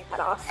 so I cut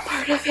off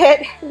part of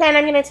it. Then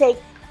I'm going to take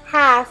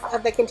half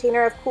of the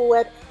container of Cool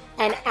Whip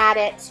and add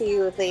it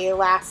to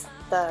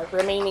the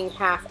remaining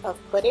half of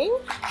pudding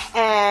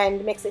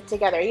and mix it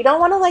together. You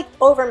don't want to like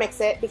over mix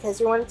it because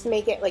you want to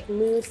make it like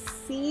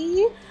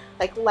moussey,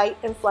 like light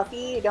and fluffy.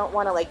 You don't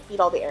want to like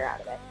eat all the air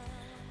out of it.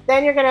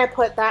 Then you're going to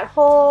put that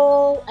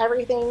whole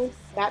everything,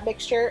 that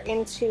mixture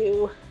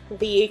into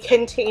the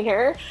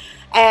container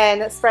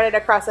and spread it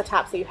across the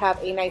top so you have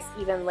a nice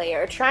even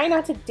layer. Try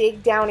not to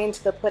dig down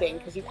into the pudding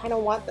because you kind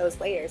of want those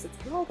layers. It's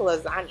kind of like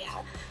a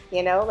lasagna,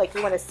 you know, like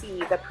you want to see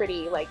the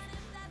pretty like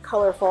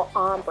colorful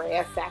ombre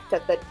effect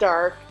of the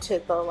dark to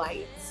the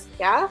lights,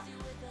 yeah?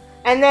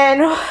 And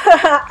then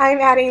I'm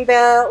adding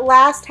the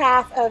last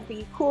half of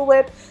the Cool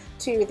Whip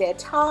to the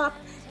top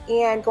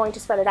and going to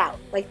spread it out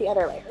like the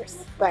other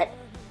layers. But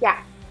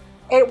yeah,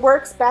 it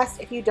works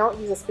best if you don't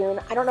use a spoon.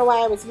 I don't know why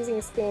I was using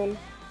a spoon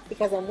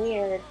because I'm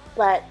weird,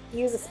 but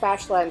use a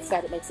spatula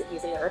instead. It makes it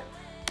easier,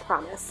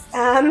 promise.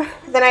 Then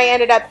I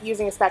ended up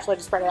using a spatula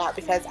to spread it out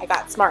because I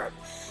got smart.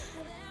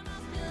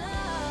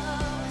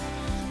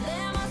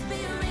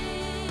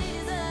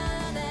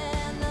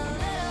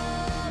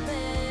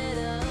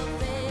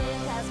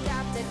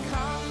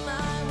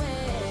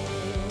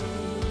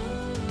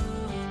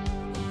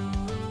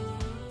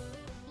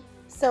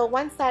 So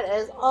once that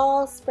is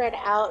all spread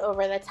out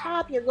over the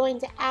top, you're going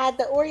to add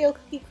the Oreo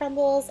cookie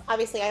crumbles.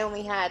 Obviously, I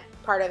only had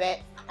part of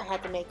it. I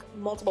had to make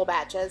multiple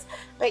batches.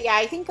 But yeah,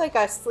 I think like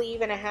a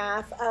sleeve and a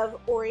half of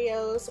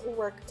Oreos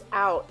worked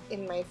out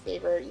in my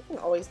favor. You can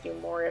always do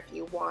more if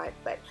you want,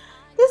 but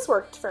this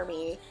worked for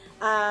me.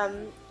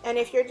 And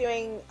if you're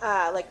doing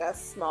like a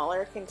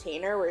smaller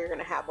container where you're going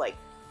to have like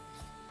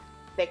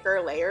thicker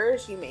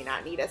layers, you may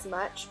not need as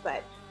much,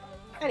 but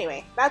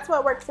anyway, that's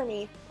what worked for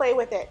me. Play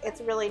with it.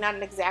 It's really not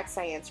an exact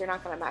science. You're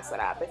not going to mess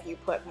it up if you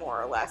put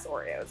more or less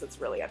Oreos.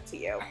 It's really up to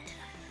you.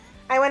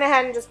 I went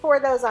ahead and just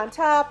poured those on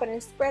top and I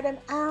spread them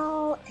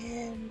out,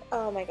 and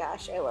oh my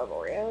gosh, I love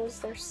Oreos.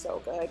 They're so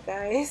good,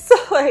 guys.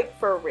 Like,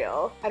 for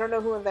real. I don't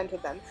know who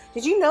invented them.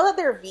 Did you know that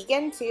they're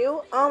vegan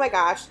too? Oh my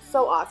gosh,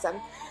 so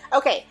awesome.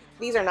 Okay,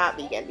 these are not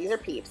vegan. These are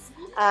Peeps.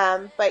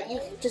 But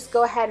you just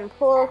go ahead and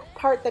pull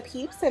apart the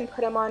Peeps and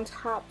put them on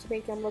top to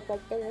make them look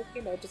like they're,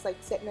 you know, just like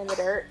sitting in the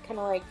dirt, kind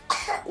of like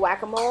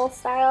whack-a-mole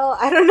style.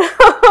 I don't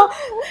know,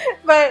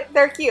 but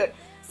they're cute.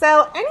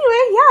 So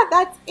anyway, yeah,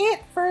 that's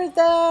it for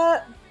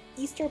the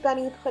Easter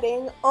bunny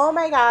pudding. Oh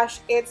my gosh,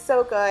 it's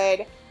so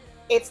good.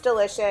 It's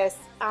delicious.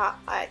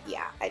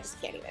 Yeah, I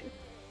just can't even.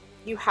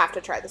 You have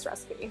to try this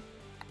recipe.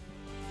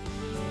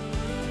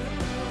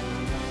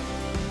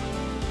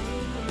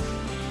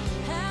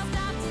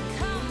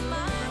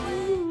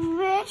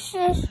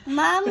 Precious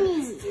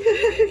mommy.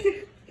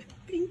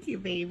 Thank you,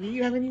 baby.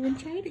 You haven't even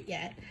tried it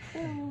yet.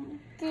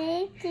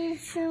 Thank you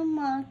so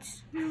much.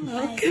 You're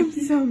welcome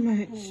so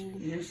much.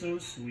 You're so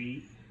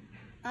sweet.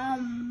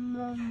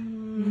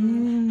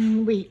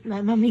 Wait,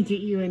 let mommy get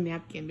you a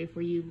napkin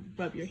before you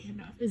rub your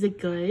hand off. Is it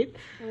good?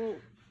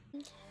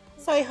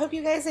 So I hope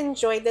you guys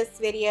enjoyed this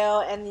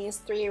video and these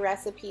 3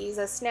 recipes.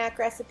 A snack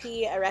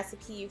recipe, a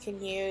recipe you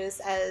can use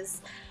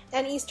as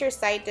an Easter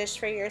side dish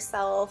for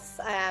yourself,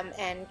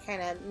 and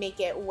kind of make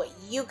it what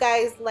you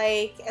guys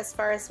like as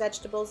far as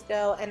vegetables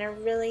go, and a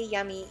really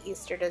yummy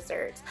Easter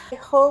dessert. I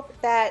hope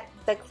that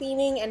the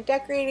cleaning and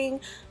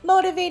decorating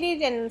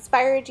motivated and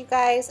inspired you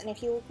guys, and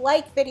if you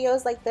like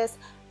videos like this,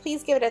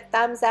 please give it a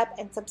thumbs up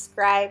and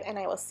subscribe, and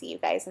I will see you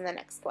guys in the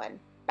next one.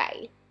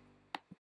 Bye.